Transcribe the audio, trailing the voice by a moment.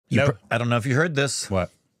I don't know if you heard this.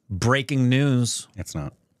 What? Breaking news. It's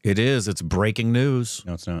not. It is. It's breaking news.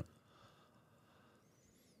 No, it's not.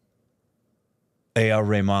 A.R.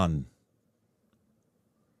 Rahman.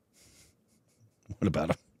 What about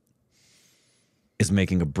him? Is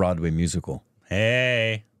making a Broadway musical.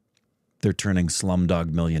 Hey. They're turning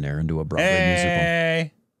Slumdog Millionaire into a Broadway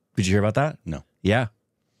musical. Did you hear about that? No. Yeah.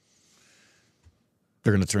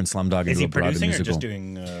 They're going to turn Slumdog into a Broadway musical. Is he producing or just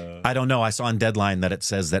doing... I don't know. I saw on Deadline that it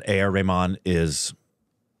says that A.R. Rahman is...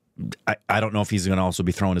 I don't know if he's going to also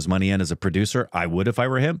be throwing his money in as a producer. I would if I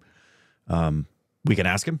were him. We can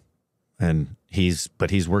ask him. And he's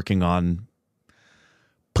working on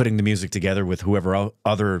putting the music together with whoever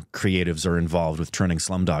other creatives are involved with turning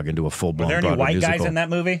Slumdog into a full-blown Broadway musical. Were there any white guys in that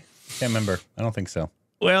movie? Can't remember. I don't think so.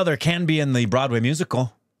 Well, there can be in the Broadway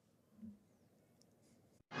musical.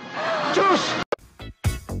 Juice!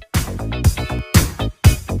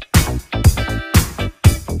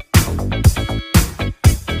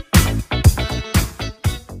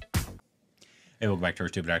 Hey, welcome back to our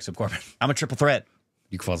Stupid Acts of Corbin. I'm a triple threat.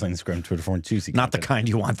 You can follow us on Instagram, Twitter, 4 and 2. Not the kind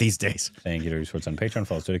you want these days. Saying get our sports on Patreon,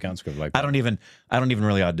 follow us to account, script like. I don't even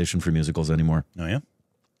really audition for musicals anymore. Oh yeah?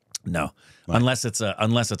 No. Why? Unless it's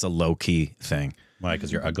a low key thing. Why?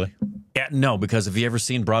 Because you're ugly? Yeah, no, because have you ever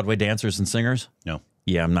seen Broadway dancers and singers? No.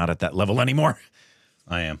 Yeah, I'm not at that level anymore.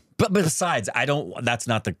 I am. But besides, that's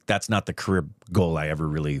not the career goal I ever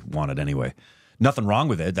really wanted anyway. Nothing wrong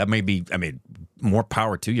with it. That may be, I mean, more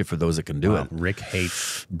power to you for those that can do it. Rick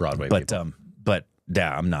hates Broadway people. But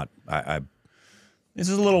yeah, I'm not. This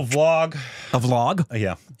is a little vlog. A vlog?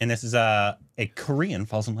 Yeah. And this is a Korean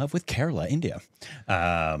falls in love with Kerala, India.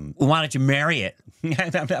 Why don't you marry it?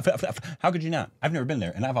 How could you not? I've never been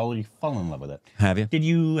there, and I've already fallen in love with it. Have you? Did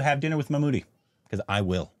you have dinner with Mahmoudi? Because I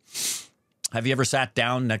will. Have you ever sat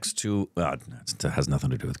down next to... it has nothing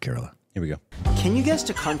to do with Kerala. Here we go. Can you guess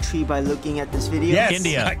the country by looking at this video? Yes,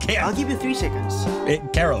 India. I can. I'll give you 3 seconds.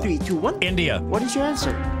 Kerala. 3, 2, 1. India. What is your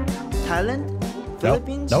answer? Thailand?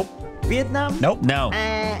 Philippines? Nope. Vietnam? Nope. No.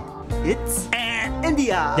 It's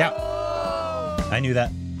India. Yeah. I knew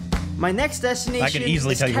that. My next destination I can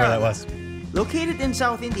easily is tell you where that was. Located in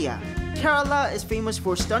South India, Kerala is famous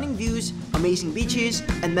for stunning views, amazing beaches,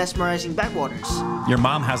 and mesmerizing backwaters. Your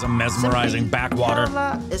mom has a mesmerizing backwater.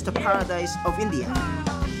 Kerala is the paradise of India.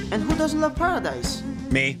 And who doesn't love paradise?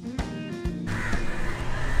 Me.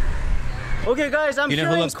 Okay, guys, I'm You know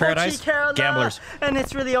who here loves in Kochi, paradise? Kerala, Gamblers. and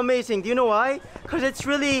it's really amazing. Do you know why? Because it's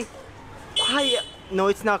really quiet. No,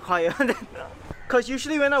 it's not quiet. Because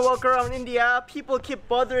usually when I walk around India, people keep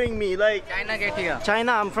bothering me. Like China, get here.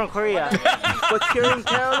 China, I'm from Korea. But here in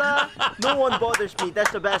Kerala, no one bothers me.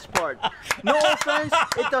 That's the best part. No offense,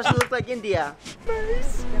 it doesn't look like India.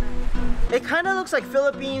 It kind of looks like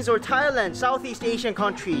Philippines or Thailand, Southeast Asian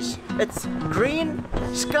countries. It's green,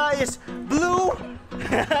 sky is blue.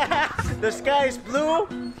 The sky is blue,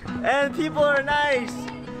 and people are nice.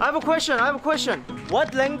 I have a question.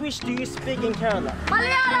 What language do you speak in Kerala?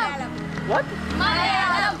 Malayalam. What?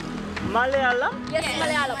 Malayalam. Malayalam? Yes,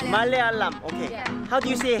 Malayalam. Malayalam, okay. Yeah. How do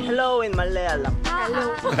you say hello in Malayalam?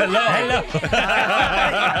 Hello. Hello.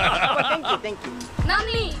 Oh, thank you.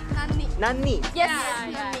 Nani. Nani. Nani.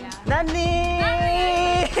 Yes. Nani.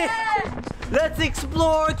 Let's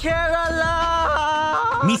explore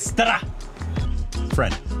Kerala. Mistra.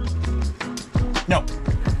 Friend. No.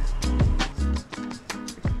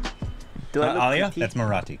 Do I look Alia? pretty? That's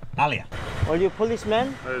Marathi. Alia. Are you a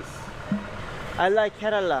policeman? Yes. I like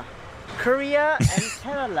Kerala. Korea and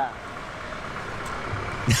Kerala.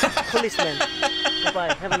 Policeman.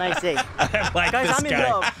 Goodbye. Have a nice day. I like Guys, this I'm in guy.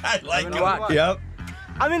 love. I like I'm in him. love. Yep.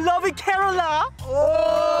 I'm in love with Kerala.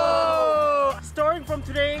 Oh! Starting from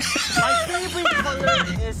today, my favorite color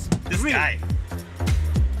is This green. guy.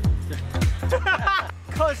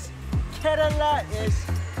 Because Kerala is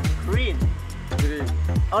green.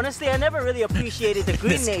 Honestly, I never really appreciated the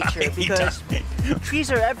green This guy, nature he because does me. trees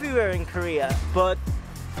are everywhere in Korea. But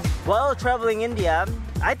while traveling India,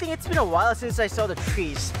 I think it's been a while since I saw the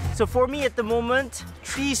trees. So for me at the moment,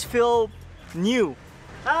 trees feel new.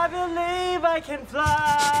 I believe I can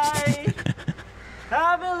fly.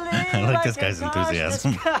 I believe I like this can guy's touch the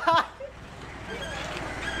enthusiasm. sky.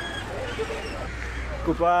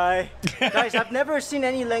 Goodbye. Guys, I've never seen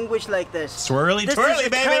any language like this. Swirly This twirly, is a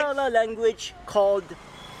baby. Kerala language called,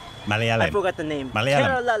 Malayalam. I forgot the name.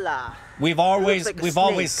 Malayalam. Kerala. We've always Looks like a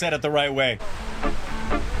always snake. said it the right way.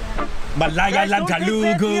 Guys, Malayalam don't get wet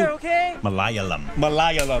here, Telugu. okay? Malayalam.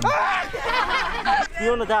 Malayalam. Do you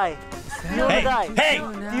wanna die? Do you wanna Hey, die? hey,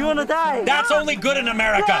 Do you wanna die? that's only good in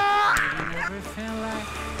America.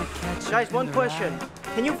 Guys, one question.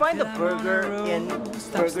 Can you find a burger in Burger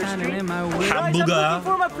Street? Guys, I'm looking for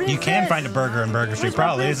my Hamburger. You can princess. find a burger in Burger Street, Where's my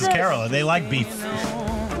probably. This is princess? Carol. They like beef.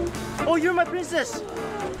 Oh, you're my princess.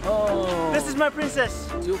 Oh. This is my princess.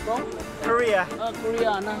 You from? Korea.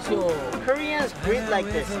 Korea. 안녕하세요. Koreans greet like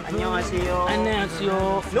this. 안녕하세요.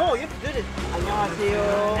 안녕하세요. No, you have to do this.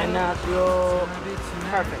 안녕하세요. 안녕하세요.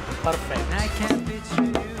 Perfect. Perfect.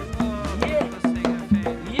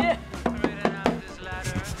 Yeah.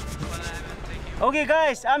 Okay,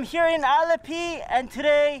 guys, I'm here in Alleppey, and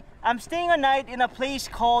today I'm staying a night in a place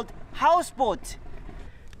called Houseboat.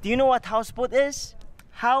 Do you know what houseboat is?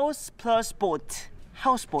 House plus boat.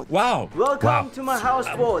 Houseboat. Wow. Welcome to my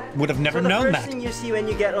houseboat. Would have never So the known first that. thing you see when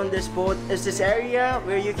you get on this boat is this area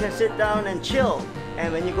where you can sit down and chill.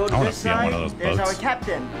 And when you go to I wanna this be on one side, of those there's boats. our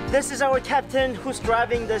captain. This is our captain who's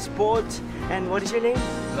driving this boat. And what is your name?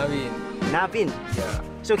 Navin. Navin. Yeah.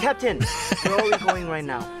 So captain, where are we going right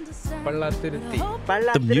now? Palatirti.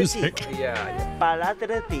 The music. Yeah.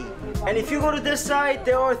 Palatirti. And if you go to this side,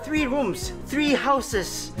 there are 3 rooms, 3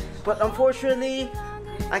 houses. But unfortunately,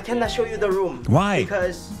 I cannot show you the room. Why?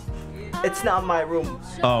 Because it's not my room.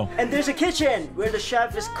 Oh. And there's a kitchen where the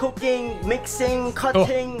chef is cooking, mixing,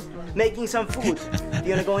 cutting, making some food. Do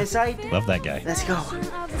you wanna go inside? Love that guy. Let's go.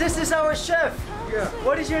 This is our chef. Yeah.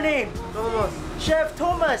 What is your name? Thomas. Chef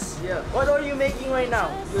Thomas. Yeah. What are you making right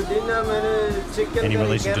now? The dinner menu chicken Any curry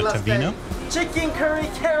relation to Kerala Tavino? style. Chicken curry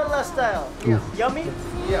Kerala style. Yummy?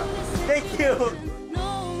 Yeah. Thank you.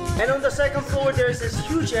 And on the second floor, there's this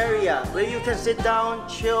huge area where you can sit down,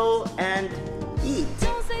 chill, and eat.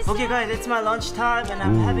 Okay, guys, it's my lunchtime, and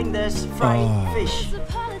I'm having this fried fish.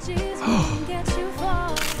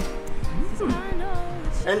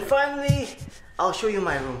 And finally, I'll show you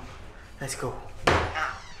my room. Let's go.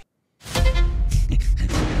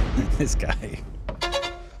 This guy.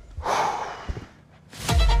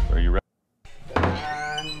 Are you ready?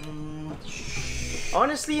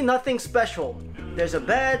 Honestly, nothing special. There's a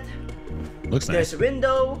bed, Looks there's nice. a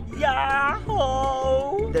window,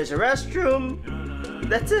 yahoo! There's a restroom.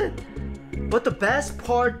 That's it. But the best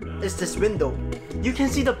part is this window. You can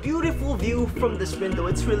see the beautiful view from this window.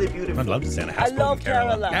 It's really beautiful. I'd love to stay in a I houseboat love in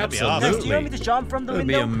Kerala. Kerala. That'd be Absolutely. awesome. Do you want me to jump from the That would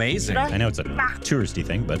be window? amazing. Should I know it's a touristy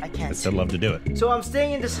thing, but I can't. I'd still love to do it. So I'm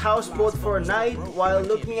staying in this houseboat for a night while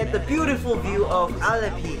looking at the beautiful view of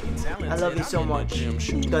Alleppey. I love it so much.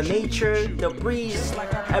 The nature, the breeze,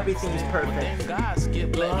 everything is perfect.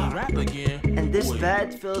 And this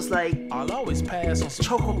bed feels like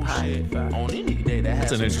choco pie.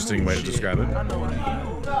 That's an interesting way to describe it.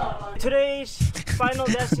 Today's final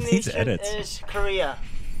destination edits. is Korea.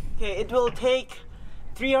 Okay, it will take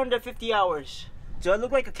 350 hours. Do I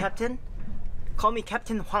look like a captain? Call me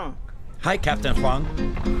Captain Hwang. Hi, Captain Huang.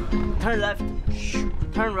 Turn left,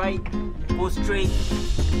 turn right, go straight.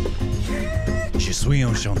 Je suis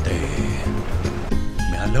enchanté.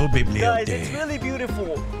 Mais hello, Guys, it's bibliothèque. really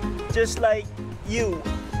beautiful. Just like you.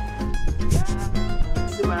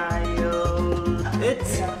 Smile.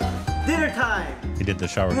 It's dinner time. He did the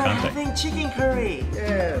shower We're contact. having chicken curry.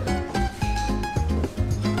 Yeah.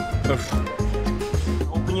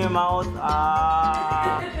 Open your mouth.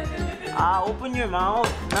 Open your mouth.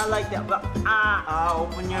 Not like that, but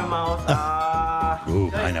open your mouth.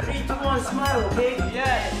 Ooh, Guys, pineapple. 3, 2, 1, smile, okay?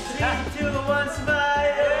 Yes. 3, 2, 1,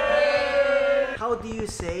 smile. How do you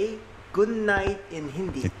say good night in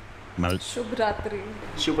Hindi? Mal- Shubhratri.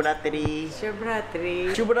 Shubhratri.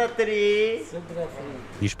 Shubhratri. Shubhratri.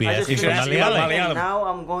 You should be I just asking for finished Malayalam. eating, and now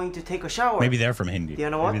I'm going to take a shower. Maybe they're from Hindi. Do you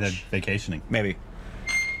wanna Maybe they're watch? vacationing. Maybe.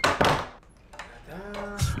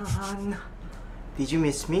 Did you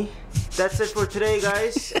miss me? That's it for today,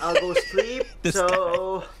 guys. I'll go sleep. This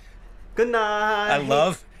So, good night. I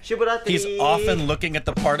love. Shubhratri. He's often looking at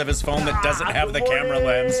the part of his phone that doesn't have the camera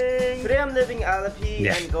lens. Today I'm living Alleppey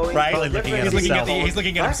Yeah, and going right. to a Looking at different himself. He's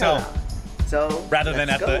looking at Bacala. himself So rather than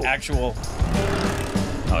at let's the go. actual.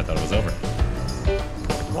 Oh, I thought it was over.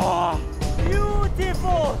 Wow,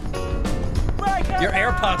 beautiful. Bacala. Your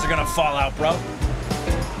AirPods are gonna fall out, bro.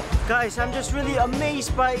 Guys, I'm just really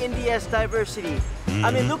amazed by India's diversity. I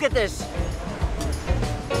mean, look at this.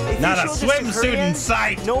 If Not you a show this to swimsuit in Koreans,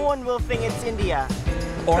 sight. No one will think it's India.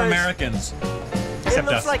 Or 'Cause Americans. It Except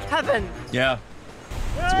looks us. like heaven. Yeah.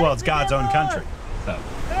 Well, it's God's own country. So.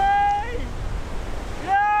 Hey!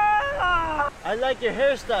 Yeah! I like your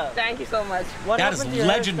hairstyle. Thank you so much. What That is happened to your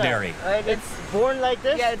legendary. hairstyle? Like, it's born like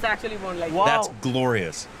this? Yeah, it's actually born like Wow. That's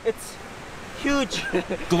glorious. It's huge. So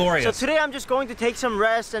Glorious. today I'm just going to take some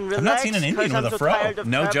rest and relax. I've not seen an Indian 'cause I'm with a so fro. tired of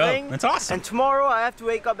No joke. traveling. That's awesome. And tomorrow I have to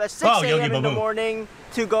wake up at 6 Oh, Yogi a.m. in the Babu. morning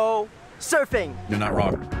to go surfing. You're not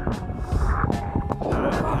wrong.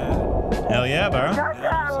 Hell yeah, bro.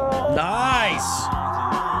 Nice.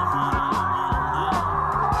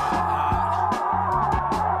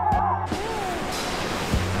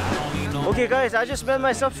 Okay, guys, I just met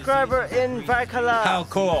my subscriber in Varkala. How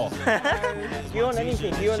cool. Do you want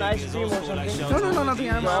anything? Do you want ice cream or something? No, nothing.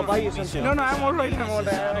 I'll buy you something. No, I'm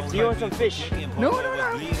alright. Do you want some fish? No.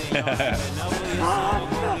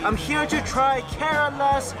 I'm here to try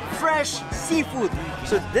Kerala's fresh seafood.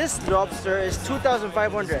 So this lobster is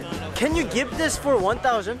 2,500. Can you give this for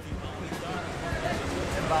 1,000?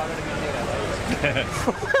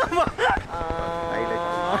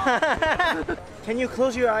 Can you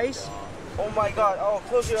close your eyes? Oh my god, oh,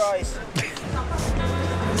 close your eyes.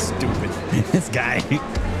 Stupid. This guy.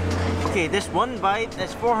 Okay, this one bite,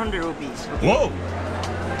 that's 400 rupees. Okay? Whoa.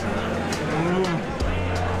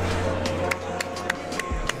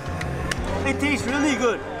 It tastes really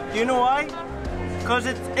good. Do you know why? Because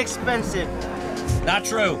it's expensive. Not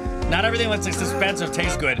true. Not everything that's expensive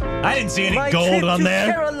tastes good. I didn't see any My gold trip on to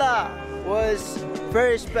there. Kerala was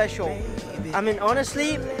very special. I mean,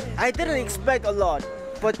 honestly, I didn't expect a lot,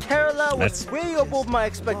 but Kerala was way above my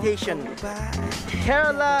expectation.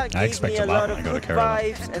 Kerala gave me a lot of good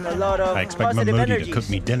vibes and a lot of I expect positive Mammootty energies. to cook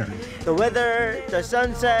me dinner. The weather, the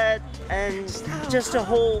sunset, and just the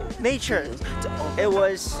whole nature. It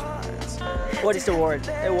was, what is the word?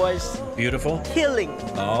 It was Beautiful. healing.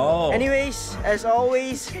 Oh. Anyways, as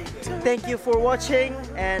always, thank you for watching,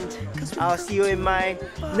 and I'll see you in my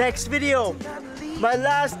next video. My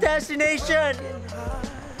last destination,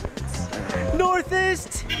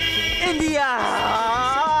 Northeast India.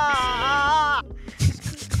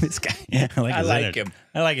 This guy. I like, I like him.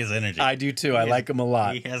 I like his energy. I do too. I like him a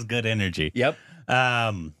lot. He has good energy. Yep.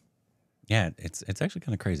 Yeah, it's actually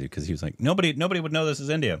kind of crazy because he was like, nobody would know this is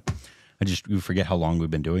India. You forget how long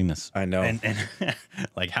we've been doing this. I know. And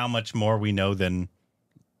like how much more we know than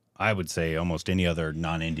I would say almost any other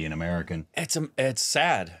non-Indian American. It's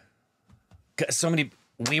sad. So many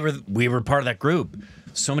we were part of that group.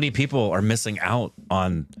 So many people are missing out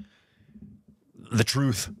on the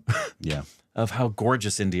truth. Yeah. Of how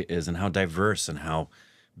gorgeous India is and how diverse and how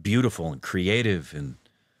beautiful and creative. And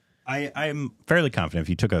I'm fairly confident if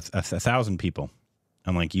you took a 1,000 people,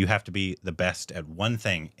 I'm like, you have to be the best at one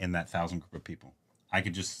thing in that 1,000 group of people. I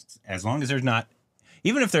could just, as long as there's not,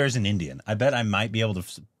 even if there is an Indian, I bet I might be able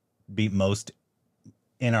to beat most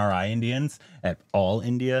NRI Indians at all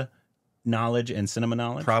India knowledge and cinema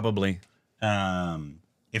knowledge. probably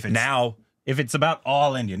If it's now. if it's about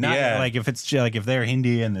all India, not Yeah. like if it's like if they're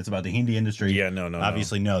Hindi and it's about the Hindi industry. Yeah, no.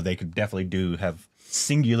 Obviously, no, they could definitely have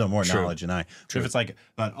singular more True. knowledge than I. But if it's like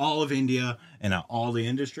about all of India and all the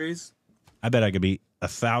industries, I bet I could beat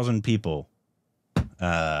 1,000 people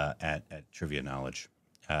at trivia knowledge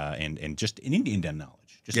and just in Indian knowledge.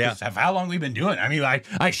 Just Yeah. 'cause of how long we've been doing. I mean,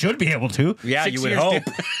 I should be able to. Yeah, 6 you would years hope.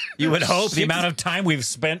 to- You would hope the amount of time we've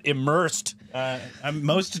spent immersed.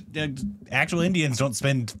 Most actual Indians don't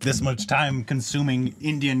spend this much time consuming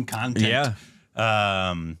Indian content. Yeah.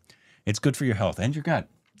 It's good for your health and your gut.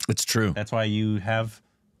 It's true. That's why you have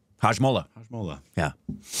Hajmola. hajmola. Yeah.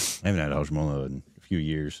 I haven't had hajmola in a few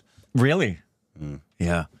years. Really?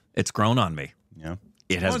 Yeah. It's grown on me. Yeah.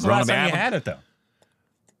 It When has was the grown last on me. time you I had it though?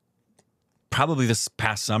 Probably this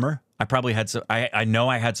past summer. I probably had some. I know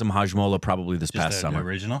I had some hajmola probably this past the summer.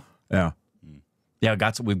 original. Yeah. Yeah,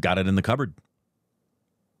 we've got it in the cupboard.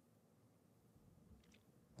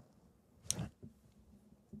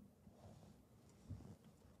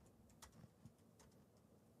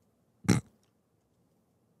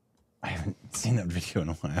 I haven't seen that video in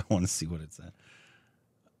a while. I want to see what it's at.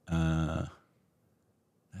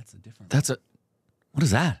 That's a different. What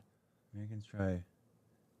is that? Americans try.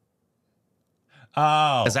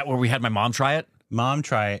 Oh, Is that where we had my mom try it? Mom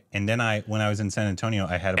try it, and then when I was in San Antonio,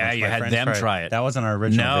 I had a bunch Yeah, of you my had friends them try it. That wasn't our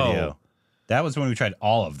original No. video. That was when we tried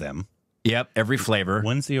all of them. Yep, every flavor.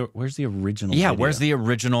 Where's the original? Yeah, video? where's the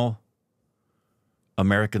original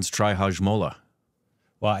Americans Try Hajmola?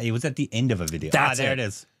 Well, it was at the end of a video. That's there it. it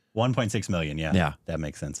is. 1.6 million. Yeah. Yeah. That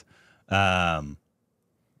makes sense. I've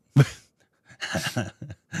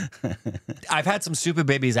had some stupid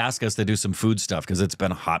babies ask us to do some food stuff because it's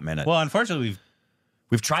been a hot minute. Well, unfortunately,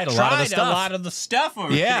 we've tried a tried lot of the stuff. a lot of the stuff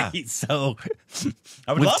over Yeah. here. So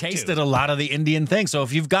I would We've love tasted to. a lot of the Indian things. So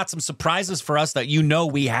if you've got some surprises for us that you'd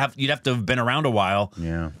have to have been around a while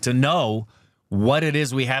Yeah. to know what it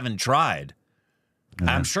is we haven't tried.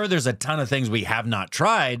 I'm sure there's a ton of things we have not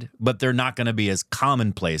tried, but they're not going to be as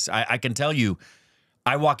commonplace. I can tell you,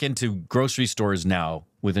 I walk into grocery stores now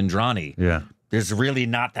with Indrani. Yeah. There's really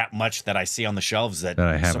not that much that I see on the shelves that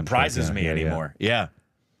I haven't surprises tried, me yeah, anymore. Yeah.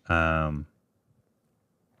 I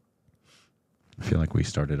feel like we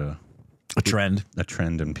started A trend. a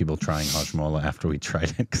trend in people trying hajmola after we tried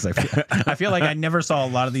it because I feel like I never saw a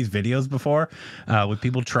lot of these videos before with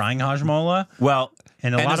people trying hajmola. Well,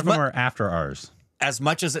 And a lot as of them are after ours. As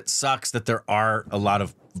much as it sucks that there are a lot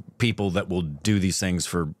of people that will do these things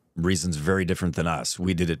for reasons very different than us,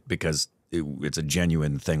 we did it because it's a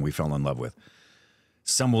genuine thing we fell in love with.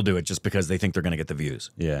 Some will do it just because they think they're going to get the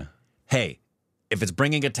views. Yeah. Hey, if it's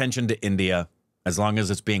bringing attention to India, as long as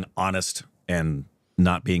it's being honest and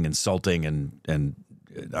not being insulting and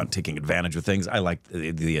not taking advantage of things, I like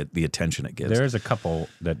the attention it gives. There's a couple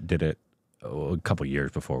that did it a couple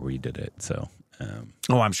years before we did it. So,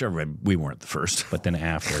 I'm sure we weren't the first. but then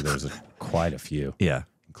after, there's quite a few. Yeah.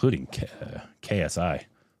 Including KSI.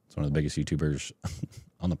 It's one of the biggest YouTubers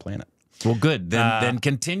on the planet. Well, good. Then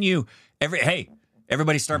continue.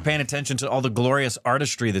 Everybody start paying attention to all the glorious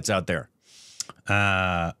artistry that's out there.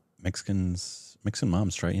 Mexican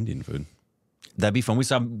moms try Indian food. That'd be fun. We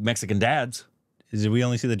saw Mexican dads. Did we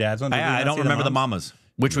only see the dads one? I don't remember the mamas,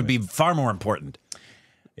 which would be far more important.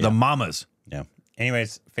 Yeah. The mamas. Yeah.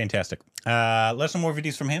 Anyways, fantastic. Let us know more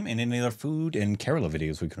videos from him and any other food and Kerala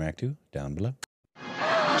videos we can react to down below.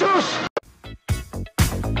 Juice!